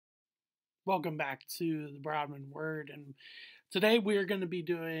Welcome back to the Broadman Word, and today we are going to be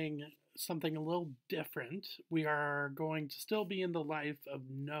doing something a little different. We are going to still be in the life of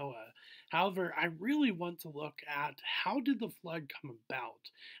Noah. However, I really want to look at how did the flood come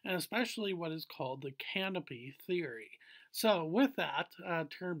about, and especially what is called the Canopy theory. So, with that,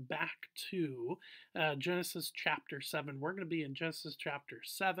 turn back to Genesis chapter 7. We're going to be in Genesis chapter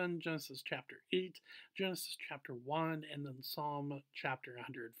 7, Genesis chapter 8, Genesis chapter 1, and then Psalm chapter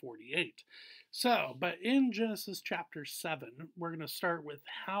 148. So, but in Genesis chapter 7, we're going to start with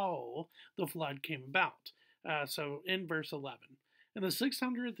how the flood came about. So, in verse 11, in the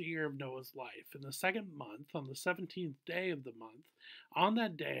 600th year of Noah's life, in the second month, on the 17th day of the month, on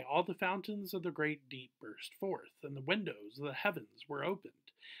that day all the fountains of the great deep burst forth, and the windows of the heavens were opened,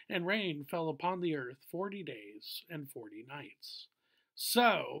 and rain fell upon the earth 40 days and 40 nights.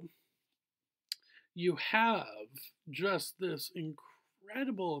 So, you have just this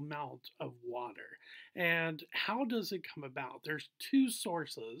incredible amount of water. And how does it come about? There's two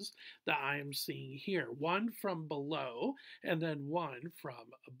sources that I am seeing here, one from below and then one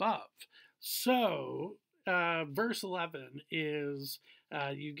from above. So, verse 11 is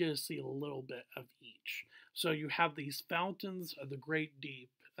you get to see a little bit of each. So, you have these fountains of the great deep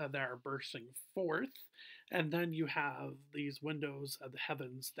that are bursting forth. And then you have these windows of the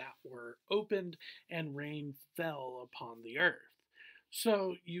heavens that were opened and rain fell upon the earth.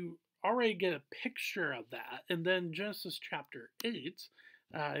 So you already get a picture of that. And then Genesis chapter 8,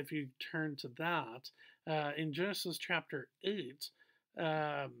 if you turn to that, in Genesis chapter 8,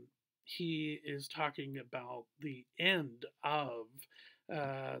 um, he is talking about the end of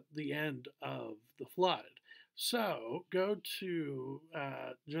the flood. So go to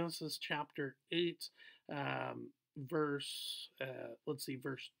Genesis chapter 8, verse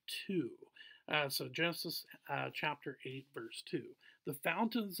 2. So Genesis chapter 8, verse 2. The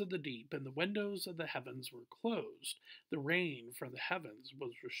fountains of the deep and the windows of the heavens were closed. The rain from the heavens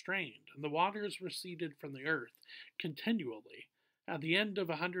was restrained, and the waters receded from the earth continually. At the end of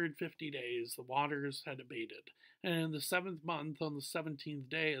 150 days, the waters had abated, and in the seventh month, on the 17th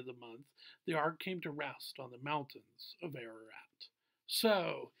day of the month, the ark came to rest on the mountains of Ararat.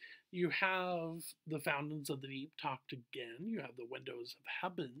 So, you have the fountains of the deep talked again. You have the windows of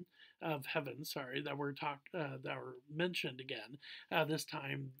heaven, that were mentioned again. This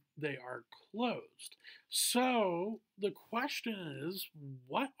time they are closed. So the question is,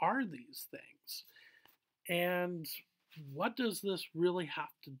 what are these things? And what does this really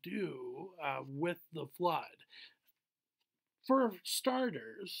have to do with the flood? For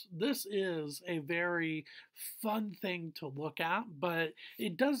starters, this is a very fun thing to look at, but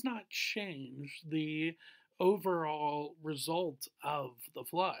it does not change the overall result of the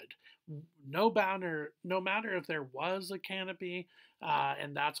flood. No matter if there was a canopy,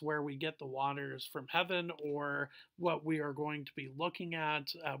 and that's where we get the waters from heaven, or what we are going to be looking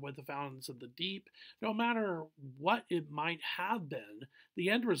at with the fountains of the deep, no matter what it might have been, the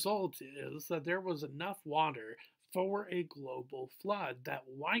end result is that there was enough water for a global flood that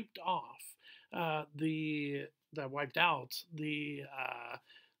wiped out the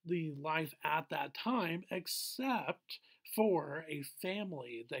life at that time, except for a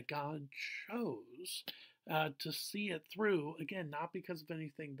family that God chose to see it through. Again, not because of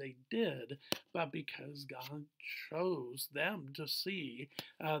anything they did, but because God chose them to see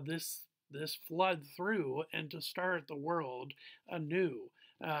this flood through and to start the world anew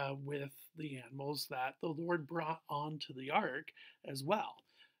with the animals that the Lord brought onto the ark as well.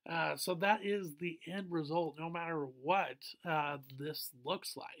 So that is the end result, no matter what this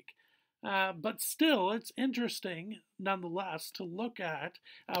looks like. But still, it's interesting nonetheless to look at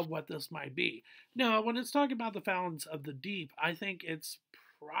what this might be. Now, when it's talking about the fountains of the deep, I think it's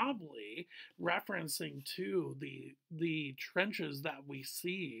probably referencing to the trenches that we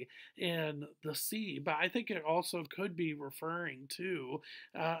see in the sea, but I think it also could be referring to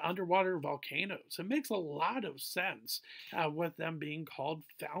underwater volcanoes. It makes a lot of sense with them being called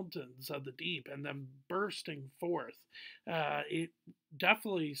fountains of the deep and them bursting forth. It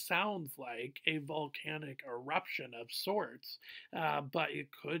definitely sounds like a volcanic eruption of sorts, but it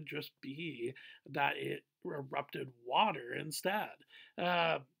could just be that it erupted water instead.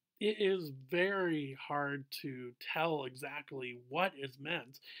 Uh, it is very hard to tell exactly what is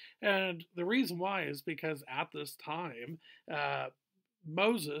meant. And the reason why is because at this time,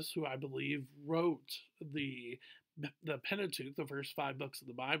 Moses, who I believe wrote the the Pentateuch, the first 5 books of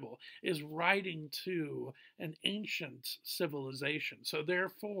the Bible, is writing to an ancient civilization. So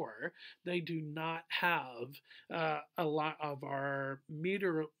therefore, they do not have a lot of our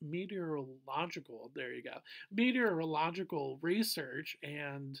meteorological, there you go, meteorological research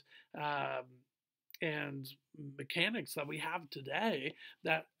um, and mechanics that we have today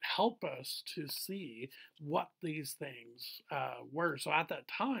that help us to see what these things were. So at that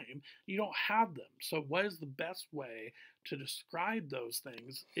time, you don't have them. So what is the best way to describe those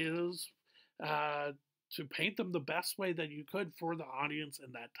things is uh, to paint them the best way that you could for the audience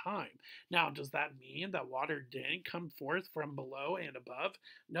in that time. Now, does that mean that water didn't come forth from below and above?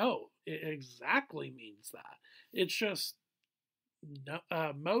 No, it exactly means that. It's just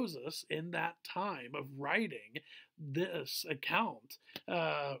Moses in that time of writing this account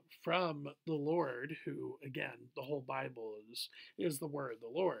from the Lord, who again the whole Bible is the word of the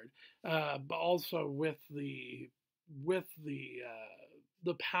Lord, but also with the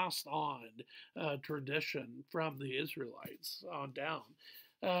passed on tradition from the Israelites on down.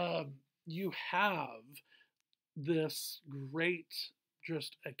 You have this great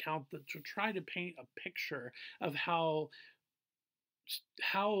just account that to try to paint a picture of how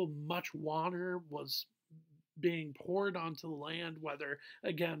much water was being poured onto the land, whether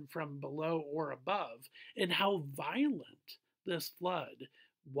again from below or above, and how violent this flood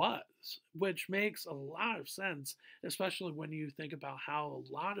was, which makes a lot of sense, especially when you think about how a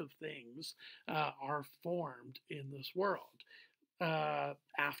lot of things are formed in this world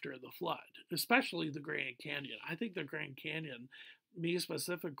after the flood, especially the Grand Canyon. I think the Grand Canyon, me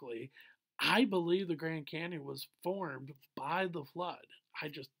specifically, I believe the Grand Canyon was formed by the flood.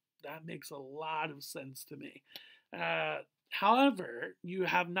 That makes a lot of sense to me. However, you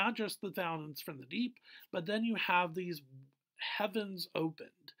have not just the fountains from the deep, but then you have these heavens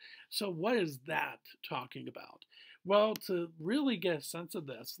opened. So, what is that talking about? Well, to really get a sense of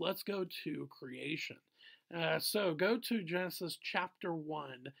this, let's go to creation. So, go to Genesis chapter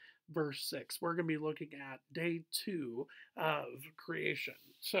 1, verse 6. We're going to be looking at day 2 of creation.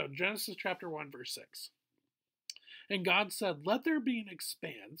 So, Genesis chapter 1, verse 6. And God said, "Let there be an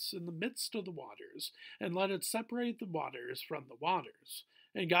expanse in the midst of the waters, and let it separate the waters from the waters."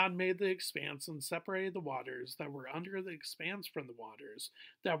 And God made the expanse and separated the waters that were under the expanse from the waters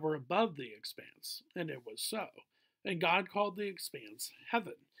that were above the expanse. And it was so. And God called the expanse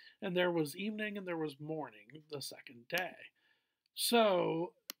heaven. And there was evening and there was morning the second day.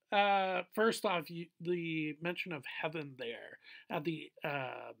 So, first off, the mention of heaven there at the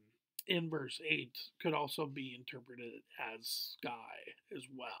in verse 8 could also be interpreted as sky as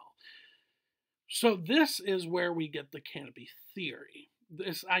well. So this is where we get the canopy theory.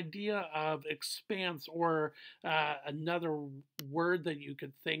 This idea of expanse, or another word that you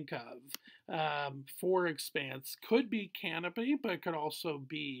could think of for expanse, could be canopy, but it could also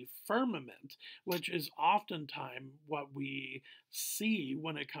be firmament, which is oftentimes what we see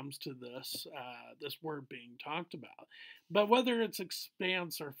when it comes to this word being talked about. But whether it's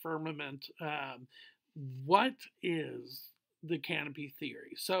expanse or firmament, what is the canopy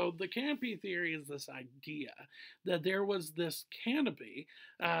theory? So the canopy theory is this idea that there was this canopy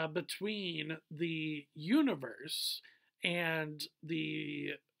between the universe and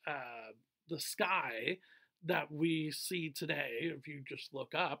the sky that we see today. If you just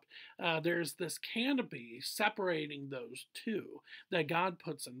look up, there's this canopy separating those two that God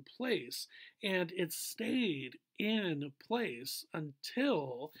puts in place, and it stayed in place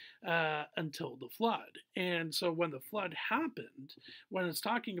until the flood. And so when the flood happened, when it's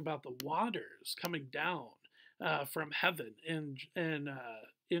talking about the waters coming down from heaven in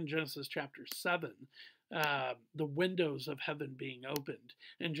Genesis chapter 7, the windows of heaven being opened.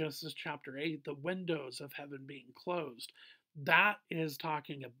 In Genesis chapter 8, the windows of heaven being closed. That is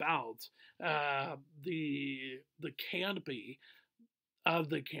talking about the canopy of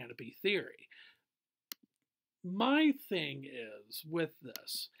the canopy theory. My thing is with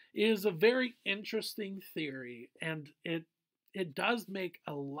this is a very interesting theory, and it does make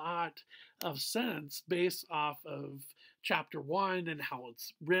a lot of sense based off of chapter 1 and how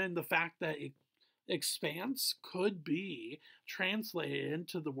it's written. The fact that expanse could be translated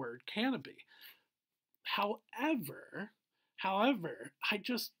into the word canopy. However,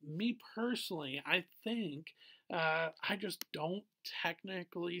 me personally, I think I just don't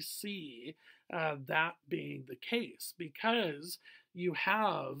technically see that being the case, because you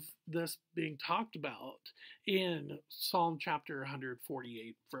have this being talked about in Psalm chapter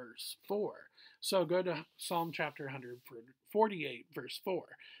 148, verse 4. So go to Psalm chapter 148, verse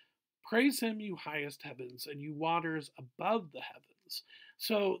 4. Praise him, you highest heavens, and you waters above the heavens.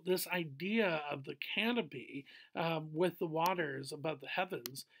 So, this idea of the canopy with the waters above the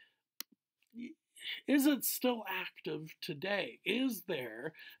heavens, is it still active today? Is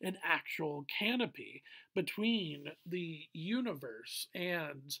there an actual canopy between the universe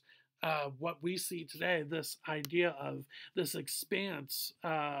and what we see today? This idea of this expanse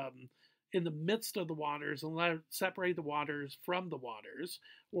in the midst of the waters and separate the waters from the waters,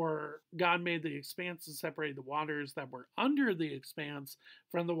 or God made the expanse and separate the waters that were under the expanse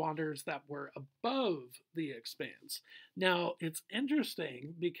from the waters that were above the expanse. Now, it's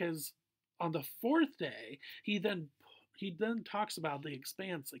interesting because on the fourth day, he then talks about the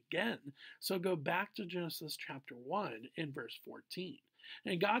expanse again. So go back to Genesis chapter 1 in verse 14.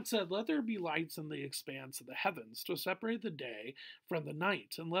 And God said, "Let there be lights in the expanse of the heavens to separate the day from the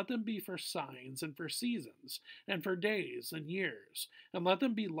night, and let them be for signs and for seasons, and for days and years. And let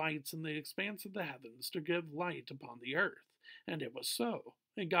them be lights in the expanse of the heavens to give light upon the earth." And it was so.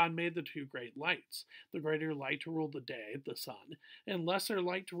 And God made the two great lights, the greater light to rule the day, the sun, and lesser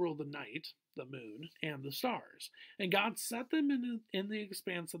light to rule the night, the moon, and the stars. And God set them in the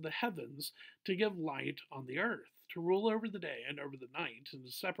expanse of the heavens to give light on the earth, to rule over the day and over the night, and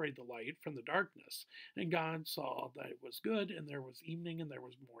to separate the light from the darkness. And God saw that it was good, and there was evening, and there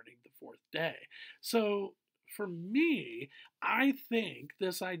was morning the fourth day. So, for me, I think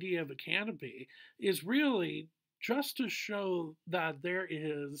this idea of a canopy is really just to show that there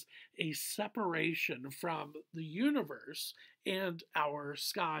is a separation from the universe and our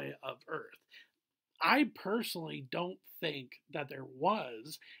sky of Earth. I personally don't think that there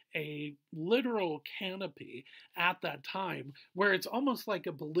was a literal canopy at that time where it's almost like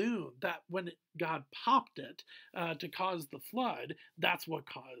a balloon that when God popped it to cause the flood, that's what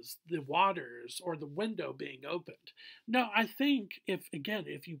caused the waters or the window being opened. No, I think if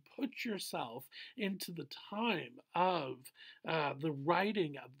you put yourself into the time of the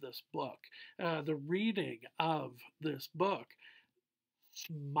writing of this book, the reading of this book,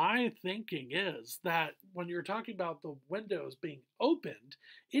 my thinking is that when you're talking about the windows being opened,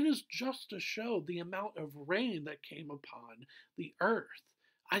 it is just to show the amount of rain that came upon the earth.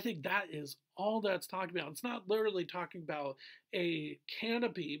 I think that is all that's talking about. It's not literally talking about a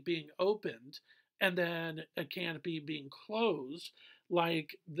canopy being opened and then a canopy being closed,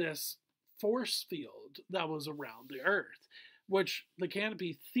 like this force field that was around the earth, which the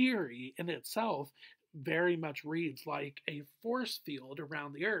canopy theory in itself very much reads like a force field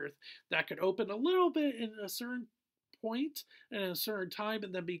around the earth that could open a little bit in a certain point and at a certain time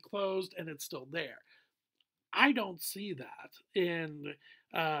and then be closed and it's still there. I don't see that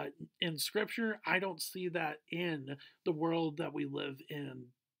uh, in scripture. I don't see that in the world that we live in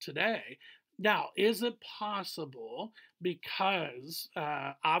today. Now, is it possible because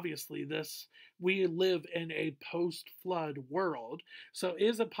obviously this we live in a post-flood world? So,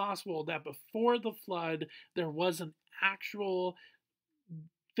 is it possible that before the flood there was an actual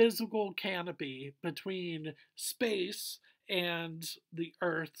physical canopy between space and the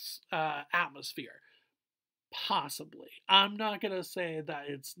Earth's atmosphere? Possibly. I'm not going to say that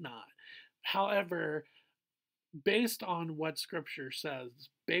it's not. However, based on what Scripture says,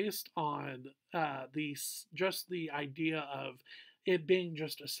 based on just the idea of it being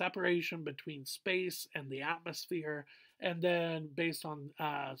just a separation between space and the atmosphere, and then based on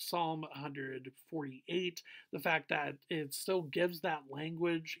Psalm 148, the fact that it still gives that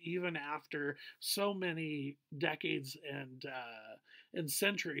language even after so many decades and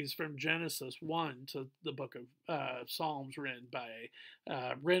centuries from Genesis 1 to the book of Psalms written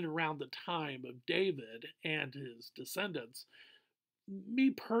around the time of David and his descendants. Me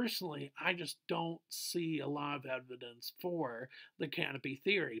personally, I just don't see a lot of evidence for the canopy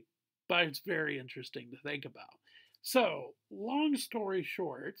theory, but it's very interesting to think about. So, long story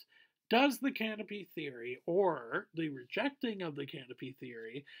short, does the canopy theory or the rejecting of the canopy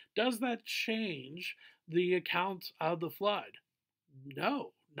theory, does that change the account of the flood?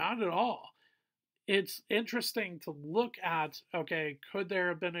 No, not at all. It's interesting to look at, okay, could there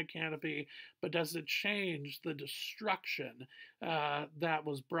have been a canopy, but does it change the destruction that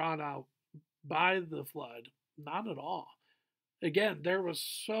was brought out by the flood? Not at all. Again, there was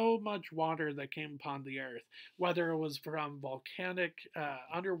so much water that came upon the earth, whether it was from volcanic,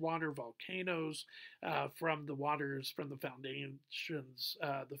 underwater volcanoes, from the waters from the foundations,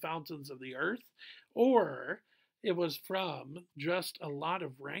 the fountains of the earth, or it was from just a lot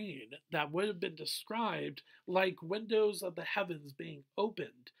of rain that would have been described like windows of the heavens being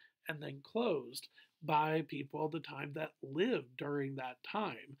opened and then closed by people of the time that lived during that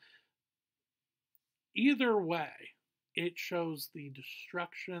time. Either way, it shows the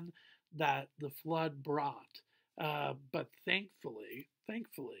destruction that the flood brought. But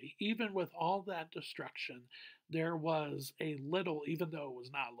thankfully, even with all that destruction, there was a little, even though it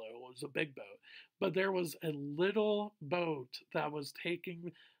was not little, it was a big boat, but there was a little boat that was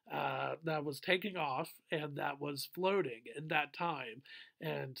taking off and that was floating in that time,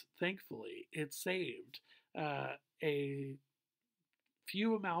 and thankfully, it saved a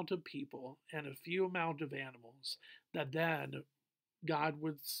few amount of people and a few amount of animals that then God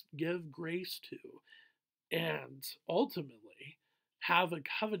would give grace to and ultimately have a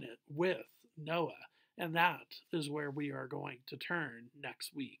covenant with Noah. And that is where we are going to turn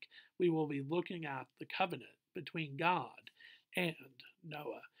next week. We will be looking at the covenant between God and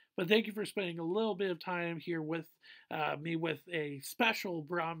Noah. But thank you for spending a little bit of time here with me with a special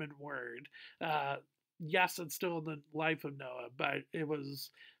Brahmin word. Yes, it's still in the life of Noah, but it was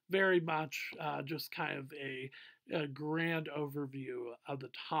very much just kind of a grand overview of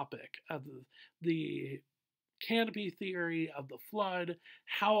the topic of the canopy theory of the flood,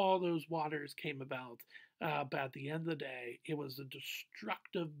 how all those waters came about. But at the end of the day, it was a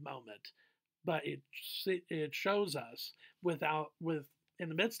destructive moment. But it shows us with in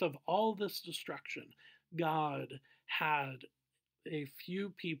the midst of all this destruction, God had a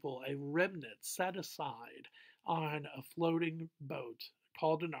few people, a remnant set aside on a floating boat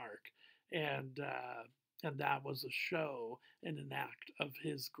called an ark, and that was a show and an act of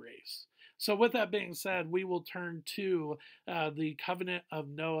His grace. So, with that being said, we will turn to the covenant of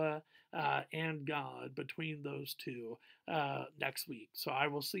Noah and God between those two next week. So, I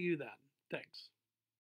will see you then. Thanks.